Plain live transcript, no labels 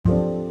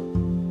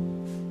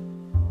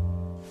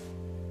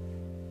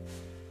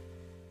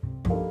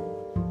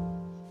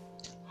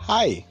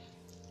Hi,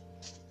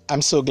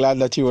 I'm so glad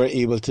that you were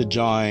able to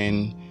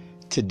join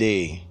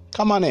today.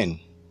 Come on in.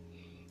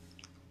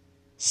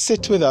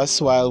 Sit with us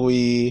while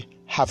we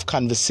have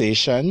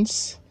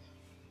conversations,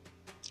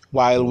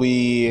 while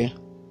we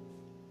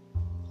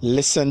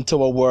listen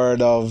to a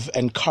word of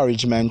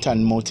encouragement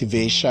and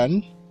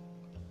motivation,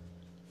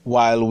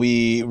 while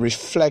we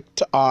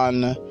reflect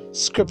on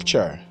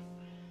scripture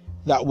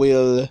that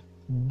will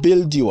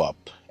build you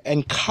up,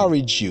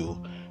 encourage you,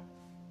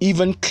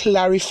 even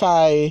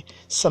clarify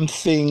some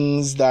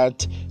things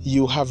that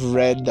you have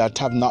read that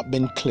have not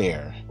been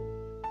clear.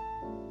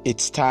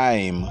 It's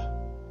time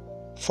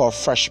for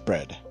fresh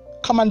bread.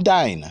 Come and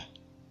dine.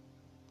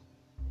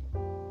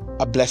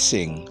 A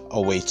blessing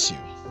awaits you.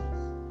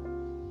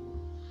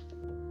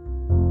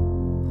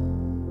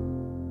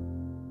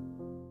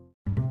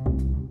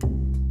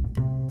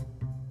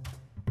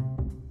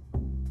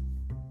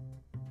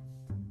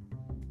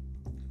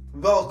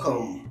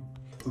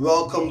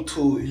 Welcome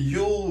to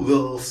You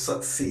Will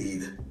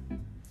Succeed.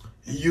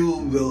 You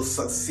will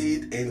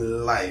succeed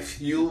in life.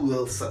 You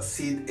will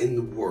succeed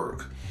in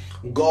work.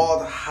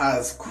 God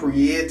has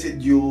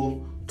created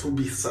you to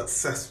be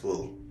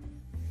successful.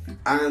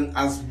 And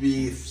as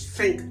we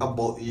think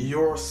about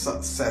your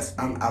success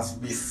and as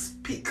we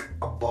speak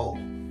about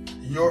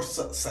your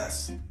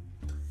success,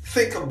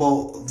 think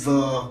about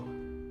the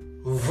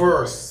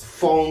verse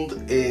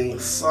found in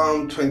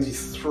Psalm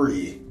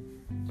 23.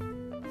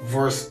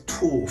 Verse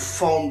 2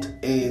 found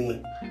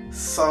in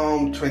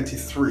Psalm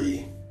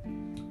 23,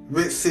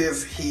 which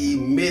says, He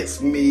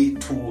makes me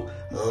to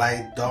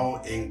lie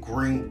down in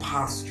green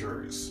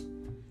pastures.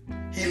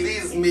 He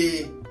leads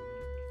me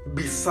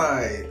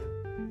beside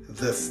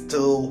the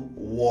still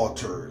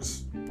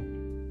waters.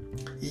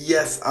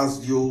 Yes,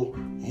 as you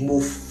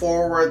move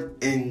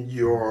forward in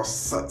your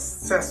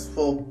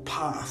successful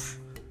path,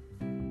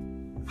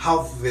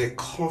 have the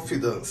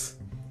confidence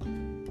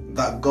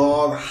that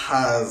God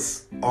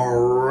has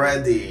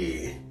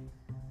already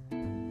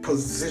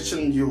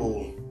positioned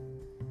you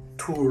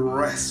to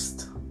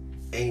rest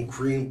in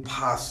green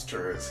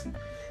pastures.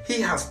 He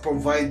has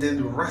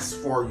provided rest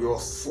for your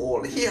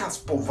soul. He has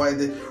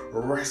provided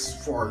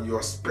rest for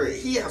your spirit.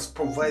 He has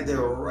provided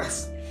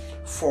rest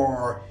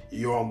for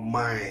your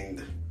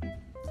mind.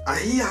 And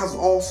He has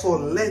also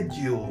led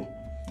you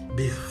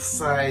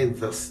beside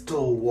the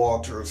still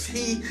waters.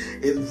 He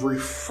is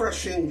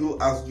refreshing you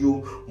as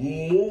you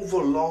move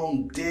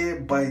along day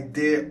by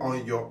day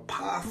on your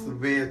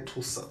pathway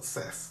to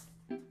success.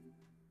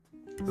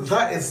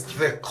 That is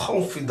the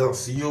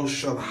confidence you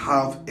should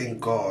have in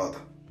God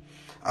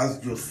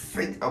as you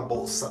think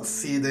about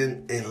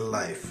succeeding in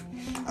life,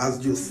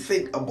 as you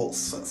think about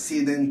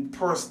succeeding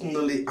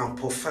personally and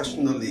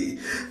professionally,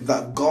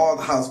 that God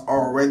has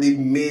already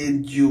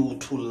made you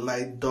to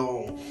lie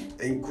down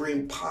in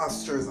green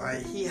pastures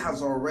and He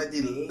has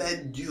already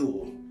led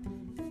you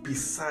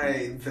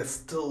beside the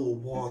still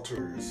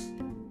waters.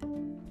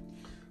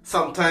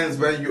 Sometimes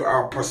when you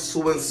are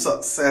pursuing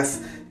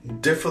success,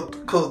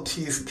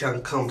 difficulties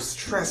can come,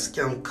 stress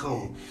can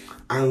come,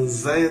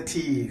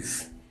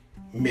 anxieties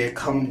may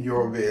come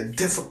your way,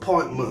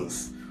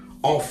 disappointments,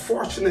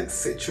 unfortunate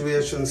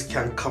situations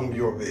can come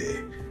your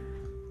way.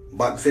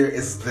 But there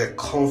is the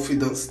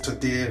confidence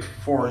today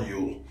for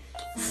you,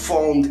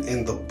 found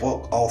in the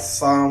book of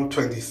Psalm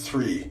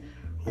 23,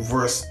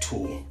 verse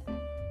 2,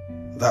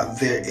 that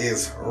there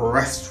is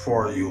rest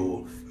for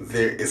you,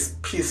 there is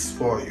peace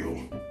for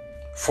you.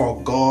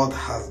 For God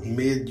has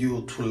made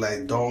you to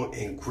lie down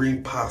in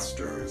green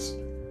pastures,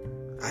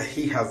 and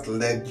He has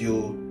led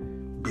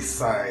you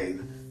beside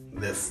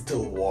the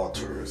still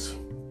waters.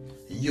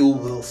 You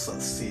will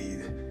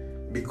succeed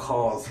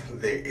because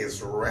there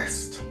is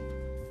rest,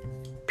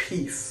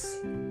 peace,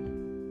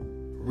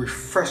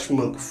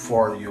 refreshment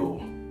for you.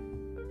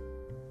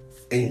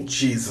 In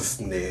Jesus'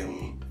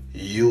 name,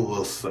 you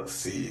will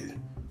succeed,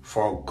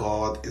 for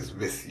God is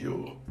with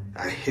you,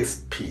 and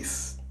His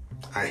peace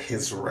and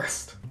His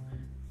rest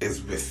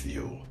is with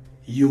you.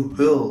 You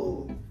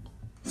will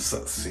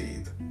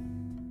succeed.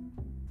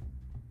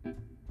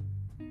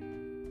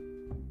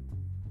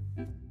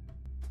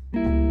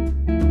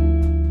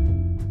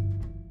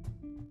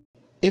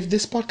 If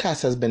this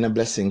podcast has been a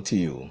blessing to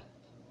you,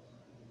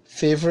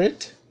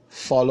 favorite,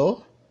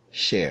 follow,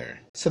 share,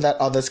 so that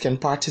others can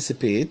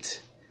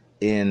participate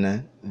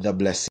in the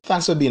blessing.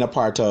 Thanks for being a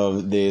part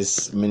of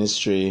this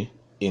ministry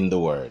in the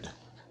Word.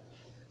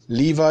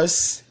 Leave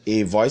us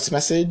a voice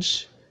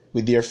message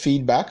with your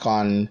feedback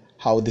on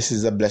how this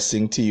is a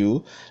blessing to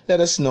you.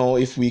 Let us know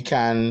if we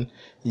can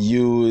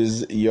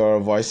use your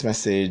voice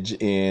message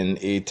in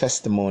a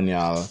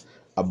testimonial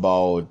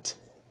about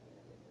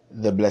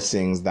the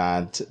blessings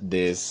that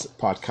this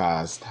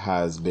podcast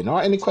has been,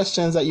 or any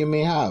questions that you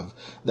may have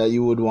that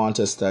you would want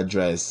us to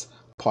address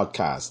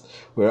podcast.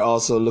 We're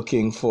also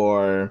looking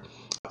for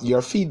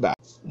your feedback.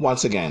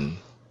 Once again,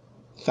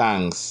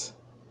 thanks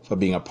for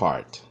being a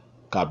part.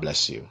 God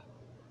bless you.